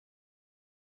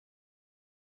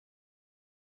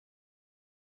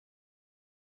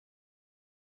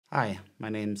Hi, my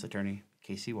name is Attorney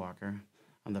Casey Walker.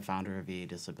 I'm the founder of VA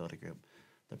Disability Group.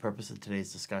 The purpose of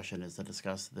today's discussion is to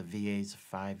discuss the VA's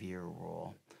 5-year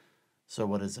rule. So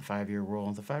what is the 5-year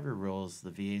rule? The 5-year rule is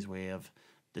the VA's way of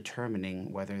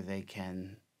determining whether they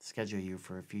can schedule you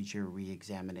for a future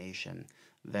re-examination.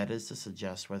 That is to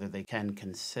suggest whether they can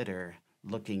consider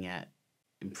looking at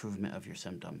improvement of your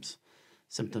symptoms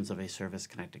of a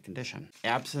service-connected condition.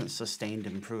 Absent sustained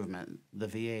improvement, the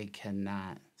VA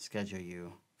cannot schedule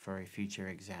you for a future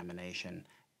examination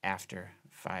after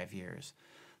 5 years.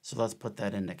 So let's put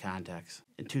that into context.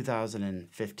 In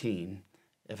 2015,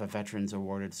 if a veteran's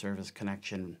awarded service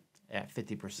connection at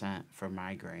 50% for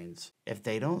migraines, if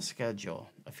they don't schedule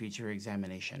a future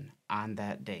examination on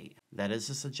that date, that is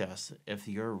to suggest if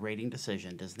your rating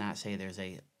decision does not say there's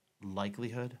a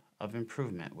likelihood of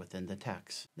improvement within the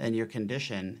text, then your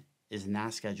condition is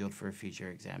not scheduled for a future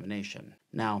examination.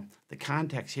 Now, the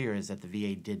context here is that the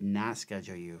VA did not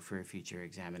schedule you for a future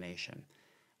examination.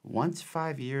 Once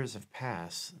 5 years have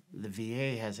passed, the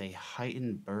VA has a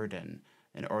heightened burden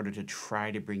in order to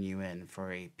try to bring you in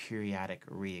for a periodic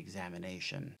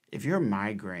re-examination. If your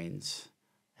migraines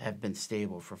have been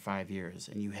stable for 5 years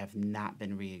and you have not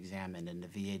been re-examined and the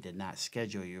VA did not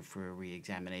schedule you for a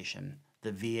re-examination,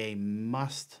 the VA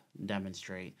must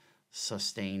demonstrate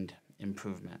sustained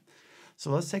improvement. So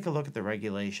let's take a look at the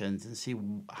regulations and see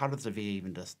how does the VA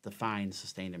even define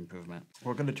sustained improvement.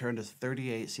 We're going to turn to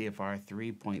 38 CFR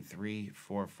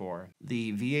 3.344.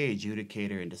 The VA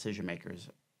adjudicator and decision makers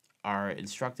are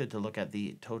instructed to look at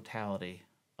the totality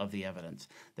of the evidence.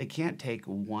 They can't take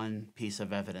one piece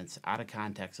of evidence out of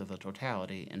context of the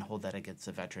totality and hold that against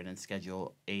the veteran and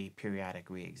schedule a periodic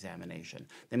re-examination.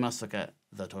 They must look at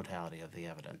the totality of the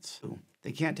evidence.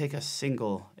 They can't take a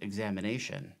single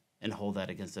examination and hold that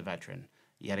against the veteran.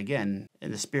 Yet again, in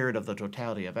the spirit of the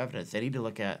totality of evidence, they need to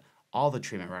look at all the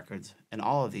treatment records and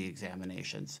all of the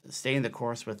examinations. Staying the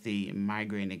course with the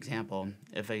migraine example,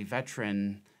 if a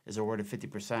veteran is awarded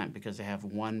 50% because they have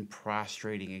one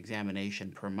prostrating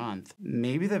examination per month,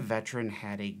 maybe the veteran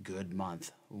had a good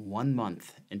month, 1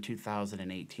 month in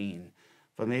 2018,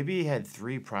 but maybe he had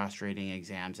 3 prostrating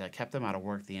exams that kept him out of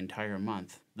work the entire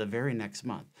month, the very next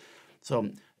month.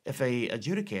 So if a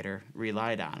adjudicator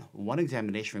relied on one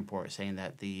examination report saying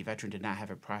that the veteran did not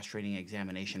have a prostrating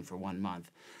examination for 1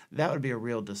 month, that would be a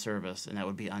real disservice and that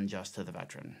would be unjust to the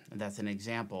veteran. And that's an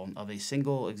example of a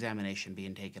single examination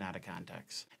being taken out of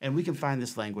context. And we can find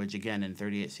this language again in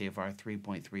 38 CFR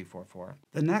 3.344.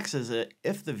 The next is that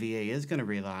if the VA is going to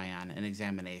rely on an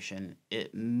examination,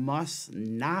 it must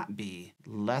not be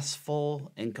less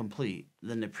full and complete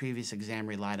than the previous exam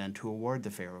relied on to award the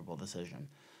favorable decision.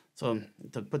 So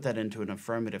to put that into an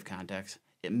affirmative context,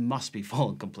 it must be full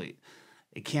and complete.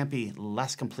 It can't be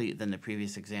less complete than the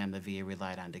previous exam the VA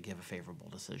relied on to give a favorable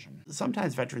decision.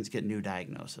 Sometimes veterans get new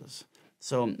diagnoses.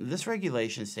 So this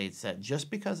regulation states that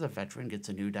just because a veteran gets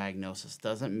a new diagnosis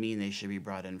doesn't mean they should be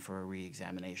brought in for a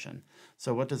re-examination.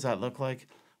 So what does that look like?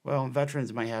 Well,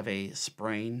 veterans might have a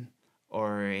sprain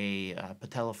or a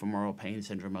patellofemoral pain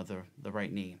syndrome of the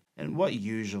right knee. And what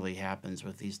usually happens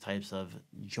with these types of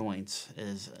joints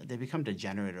is they become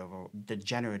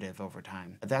degenerative over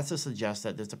time. That's to suggest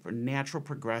that there's a natural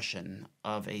progression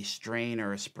of a strain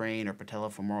or a sprain or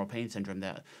patellofemoral pain syndrome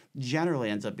that generally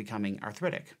ends up becoming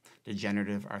arthritic,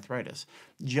 degenerative arthritis.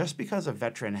 Just because a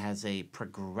veteran has a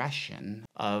progression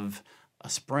of a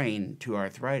sprain to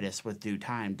arthritis with due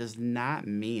time does not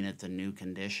mean it's a new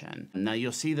condition. Now,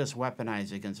 you'll see this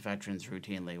weaponized against veterans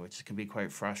routinely, which can be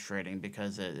quite frustrating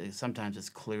because sometimes it's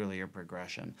clearly a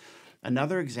progression.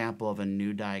 Another example of a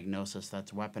new diagnosis that's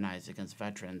weaponized against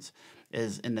veterans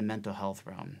is in the mental health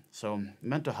realm. So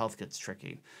mental health gets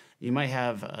tricky. You might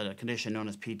have a condition known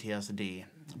as PTSD,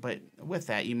 but with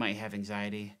that, you might have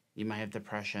anxiety, you might have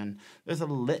depression. There's a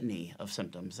litany of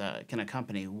symptoms that can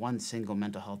accompany one single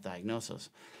mental health diagnosis.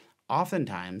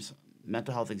 Oftentimes,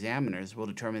 mental health examiners will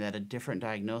determine that a different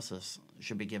diagnosis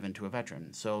should be given to a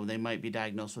veteran. So they might be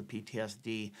diagnosed with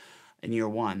PTSD in year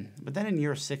 1, but then in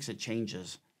year 6 it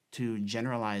changes to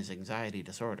generalized anxiety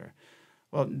disorder.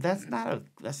 Well, that's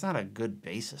not a good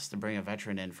basis to bring a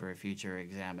veteran in for a future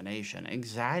examination.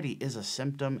 Anxiety is a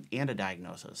symptom and a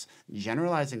diagnosis.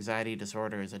 Generalized anxiety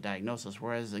disorder is a diagnosis,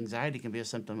 whereas anxiety can be a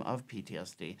symptom of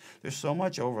PTSD. There's so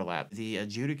much overlap. The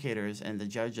adjudicators and the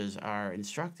judges are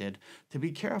instructed to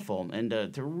be careful and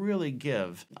to really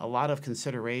give a lot of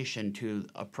consideration to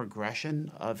a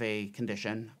progression of a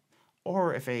condition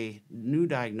or if a new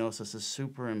diagnosis is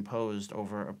superimposed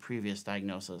over a previous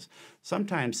diagnosis.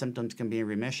 Sometimes symptoms can be in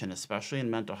remission, especially in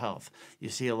mental health. You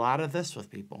see a lot of this with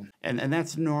people, and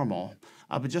that's normal.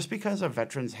 But just because a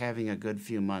veteran's having a good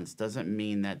few months doesn't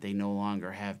mean that they no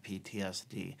longer have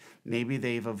PTSD. Maybe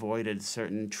they've avoided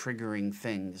certain triggering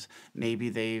things. Maybe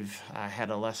they've had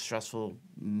a less stressful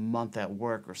month at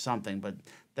work or something, but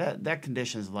that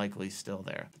condition is likely still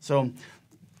there. So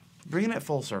bringing it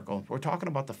full circle, we're talking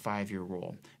about the 5-year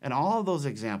rule. And all of those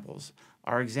examples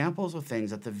are examples of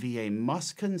things that the VA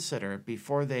must consider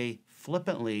before they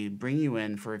flippantly bring you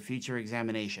in for a future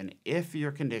examination if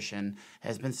your condition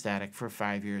has been static for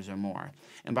 5 years or more.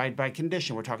 And by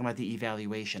condition, we're talking about the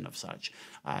evaluation of such.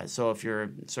 So if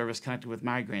you're service connected with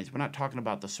migraines, we're not talking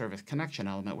about the service connection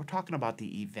element, we're talking about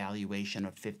the evaluation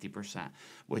of 50%,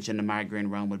 which in the migraine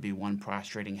realm would be 1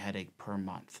 prostrating headache per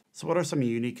month. So what are some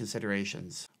unique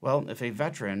considerations? Well, if a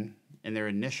veteran in their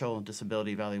initial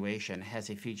disability evaluation has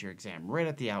a future exam right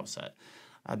at the outset,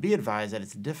 be advised that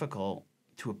it's difficult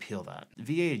to appeal that.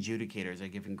 VA adjudicators are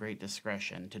given great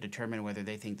discretion to determine whether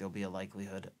they think there'll be a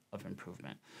likelihood of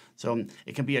improvement. So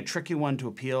it can be a tricky one to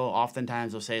appeal.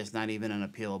 Oftentimes they'll say it's not even an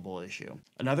appealable issue.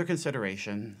 Another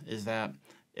consideration is that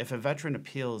if a veteran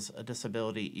appeals a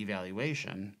disability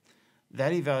evaluation,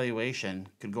 that evaluation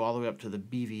could go all the way up to the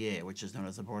BVA, which is known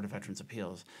as the Board of Veterans'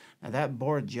 Appeals. Now that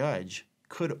board judge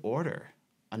could order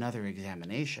another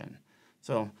examination.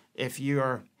 So if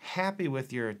you're happy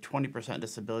with your 20%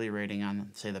 disability rating on,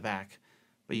 say, the back,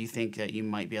 but you think that you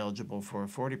might be eligible for a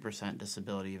 40%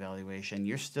 disability evaluation,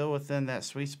 you're still within that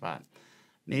sweet spot.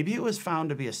 Maybe it was found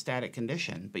to be a static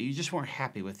condition, but you just weren't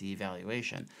happy with the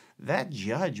evaluation. That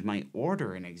judge might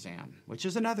order an exam, which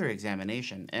is another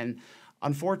examination. And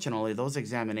unfortunately, those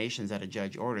examinations that a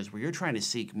judge orders, where you're trying to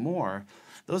seek more,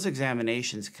 those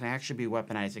examinations can actually be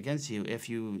weaponized against you if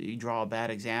you draw a bad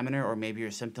examiner, or maybe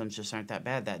your symptoms just aren't that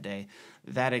bad that day.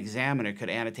 That examiner could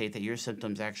annotate that your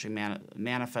symptoms actually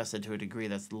manifested to a degree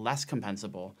that's less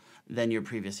compensable than your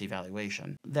previous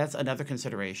evaluation. That's another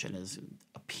consideration, is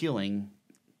appealing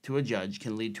to a judge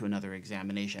can lead to another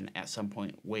examination at some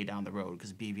point way down the road,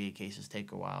 because BVA cases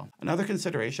take a while. Another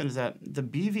consideration is that the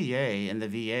BVA and the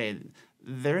VA,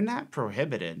 they're not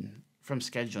prohibited from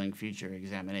scheduling future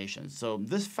examinations. So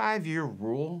this 5-year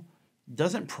rule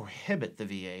doesn't prohibit the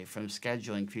VA from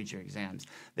scheduling future exams.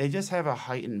 They just have a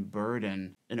heightened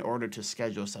burden in order to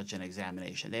schedule such an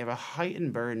examination. They have a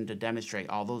heightened burden to demonstrate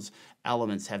all those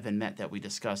elements have been met that we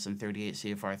discussed in 38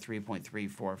 CFR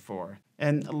 3.344.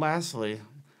 And lastly,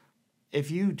 if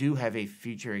you do have a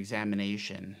future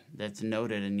examination that's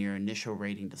noted in your initial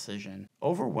rating decision,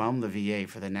 overwhelm the VA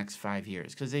for the next 5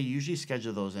 years, because they usually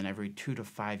schedule those in every 2 to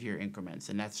 5 year increments,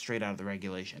 and that's straight out of the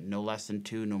regulation. No less than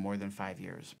 2, no more than 5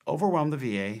 years. Overwhelm the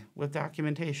VA with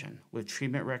documentation, with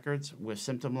treatment records, with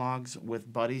symptom logs,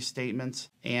 with buddy statements,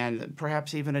 and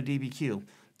perhaps even a DBQ.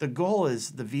 The goal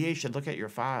is the VA should look at your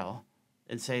file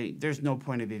and say, there's no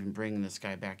point of even bringing this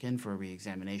guy back in for a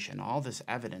reexamination. All this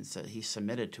evidence that he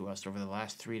submitted to us over the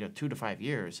last 2 to 5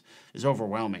 years is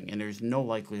overwhelming, and there's no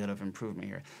likelihood of improvement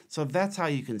here. So that's how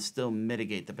you can still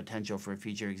mitigate the potential for a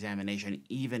future examination,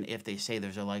 even if they say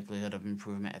there's a likelihood of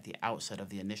improvement at the outset of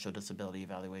the initial disability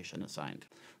evaluation assigned.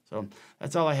 So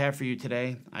that's all I have for you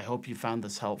today. I hope you found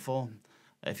this helpful.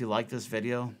 If you like this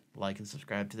video, like and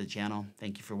subscribe to the channel.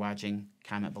 Thank you for watching.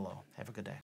 Comment below. Have a good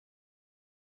day.